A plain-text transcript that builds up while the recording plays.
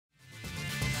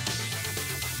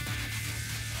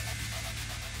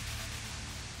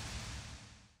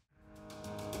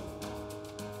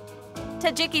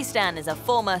Tajikistan is a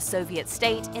former Soviet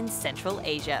state in Central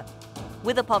Asia.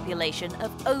 With a population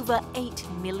of over 8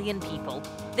 million people,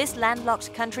 this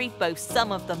landlocked country boasts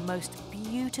some of the most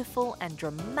beautiful and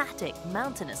dramatic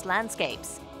mountainous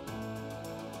landscapes.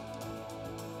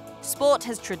 Sport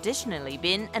has traditionally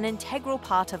been an integral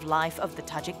part of life of the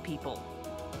Tajik people.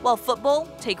 While football,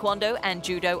 taekwondo and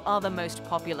judo are the most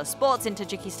popular sports in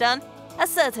Tajikistan, a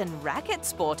certain racket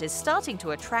sport is starting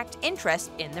to attract interest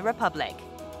in the republic.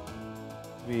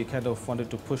 We kind of wanted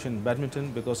to push in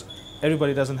badminton because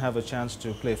everybody doesn't have a chance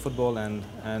to play football and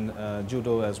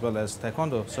judo as well as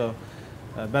taekwondo. So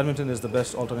badminton is the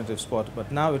best alternative sport,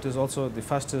 but now it is also the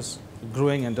fastest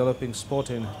growing and developing sport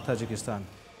in Tajikistan.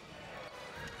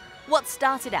 What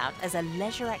started out as a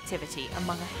leisure activity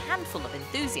among a handful of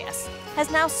enthusiasts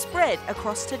has now spread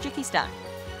across Tajikistan.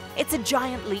 It's a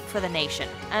giant leap for the nation,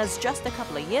 as just a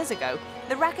couple of years ago,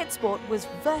 the racket sport was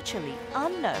virtually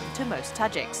unknown to most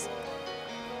Tajiks.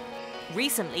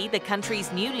 Recently, the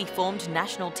country's newly formed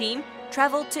national team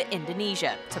travelled to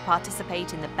Indonesia to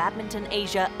participate in the Badminton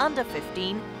Asia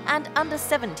Under-15 and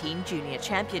Under-17 Junior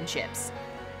Championships.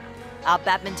 Our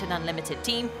Badminton Unlimited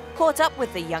team caught up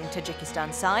with the young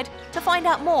Tajikistan side to find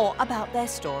out more about their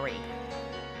story.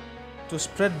 To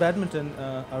spread badminton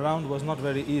around was not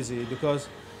very easy because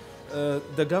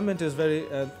the government is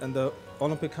and the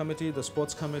Olympic Committee, the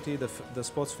sports committee, the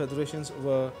sports federations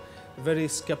were very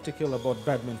skeptical about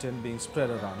badminton being spread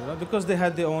around, because they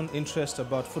had their own interest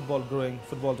about football growing,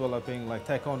 football developing, like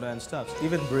taekwondo and stuff.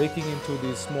 Even breaking into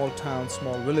these small towns,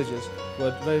 small villages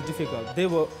were very difficult. They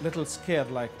were a little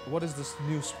scared, like, what is this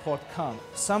new sport come?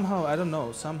 Somehow, I don't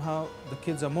know, somehow the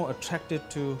kids are more attracted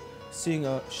to seeing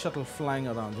a shuttle flying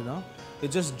around,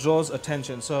 It just draws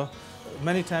attention. So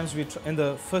many times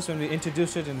when we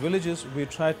introduced it in villages, we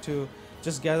tried to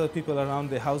just gather people around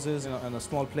their houses in a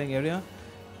small playing area.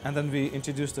 And then we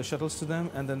introduced the shuttles to them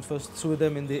and then first threw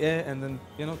them in the air, and then,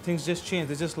 things just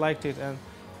changed. They just liked it and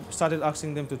started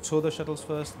asking them to throw the shuttles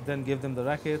first, then give them the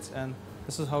rackets, and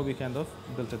this is how we kind of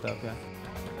built it up, yeah.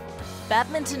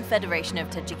 Badminton Federation of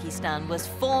Tajikistan was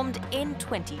formed in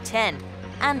 2010,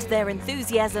 and their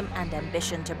enthusiasm and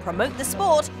ambition to promote the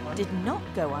sport did not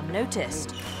go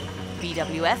unnoticed.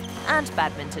 BWF and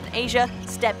Badminton Asia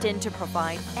stepped in to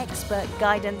provide expert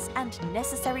guidance and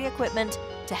necessary equipment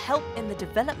to help in the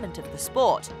development of the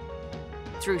sport.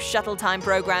 Through shuttle time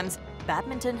programs,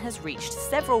 badminton has reached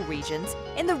several regions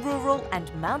in the rural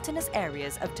and mountainous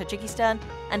areas of Tajikistan,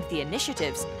 and the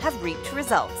initiatives have reaped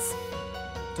results.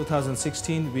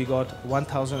 2016, we got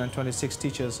 1,026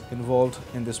 teachers involved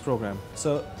in this program.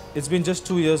 So it's been just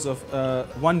 2 years of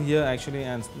 1 year actually,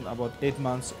 and about 8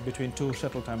 months between two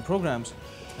shuttle time programs,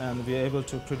 and we are able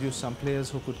to produce some players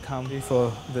who could come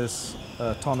for this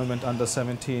tournament under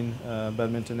 17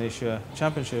 Badminton Asia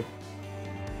Championship.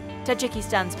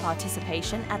 Tajikistan's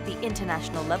participation at the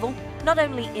international level not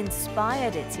only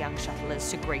inspired its young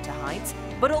shuttlers to greater heights,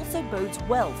 but also bodes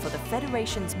well for the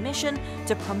Federation's mission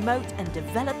to promote and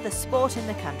develop the sport in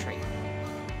the country.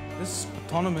 This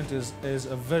tournament is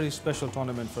a very special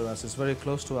tournament for us. It's very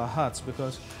close to our hearts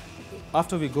because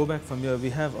after we go back from here,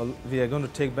 we are going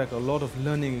to take back a lot of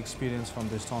learning experience from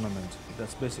this tournament.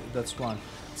 That's one.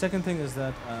 Second thing is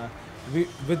that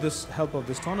with this help of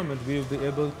this tournament, we will be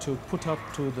able to put up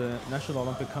to the National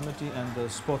Olympic Committee and the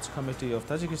Sports Committee of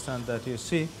Tajikistan that you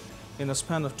see, in a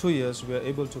span of 2 years, we are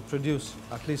able to produce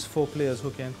at least 4 players who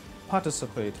can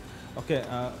participate. Okay,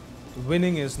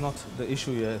 winning is not the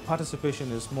issue here.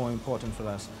 Participation is more important for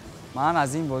us.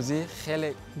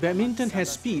 Badminton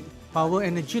has speed, power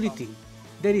and agility.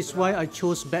 That is why I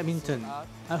chose badminton.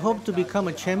 I hope to become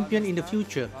a champion in the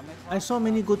future. I saw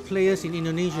many good players in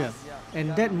Indonesia,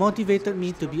 and that motivated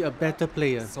me to be a better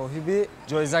player.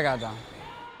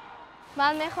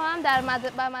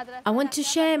 I want to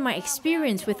share my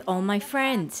experience with all my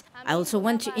friends. I also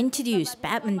want to introduce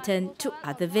badminton to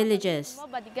other villages.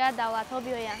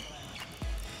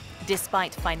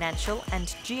 Despite financial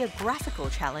and geographical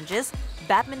challenges,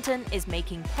 badminton is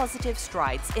making positive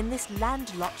strides in this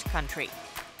landlocked country.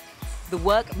 The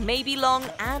work may be long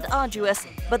and arduous,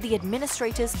 but the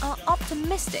administrators are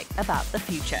optimistic about the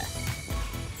future.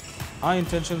 Our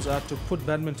intentions are to put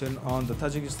badminton on the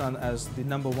Tajikistan as the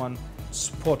 #1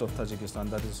 sport of Tajikistan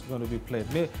that is going to be played.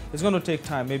 It's going to take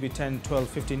time, maybe 10, 12,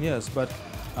 15 years, but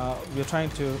we're trying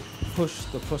to push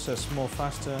the process more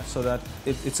faster so that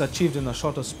it's achieved in a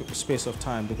shorter space of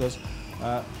time, because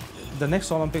the next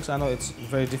Olympics, I know it's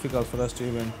very difficult for us to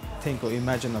even think or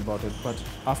imagine about it, but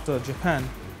after Japan,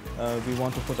 we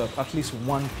want to put up at least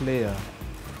 1 player,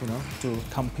 to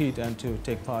compete and to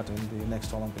take part in the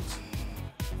next Olympics.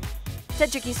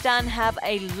 Tajikistan have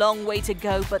a long way to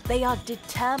go, but they are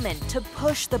determined to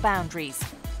push the boundaries.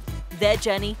 Their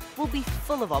journey will be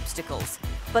full of obstacles,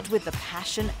 but with the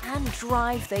passion and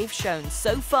drive they've shown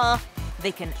so far,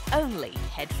 they can only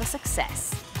head for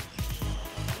success.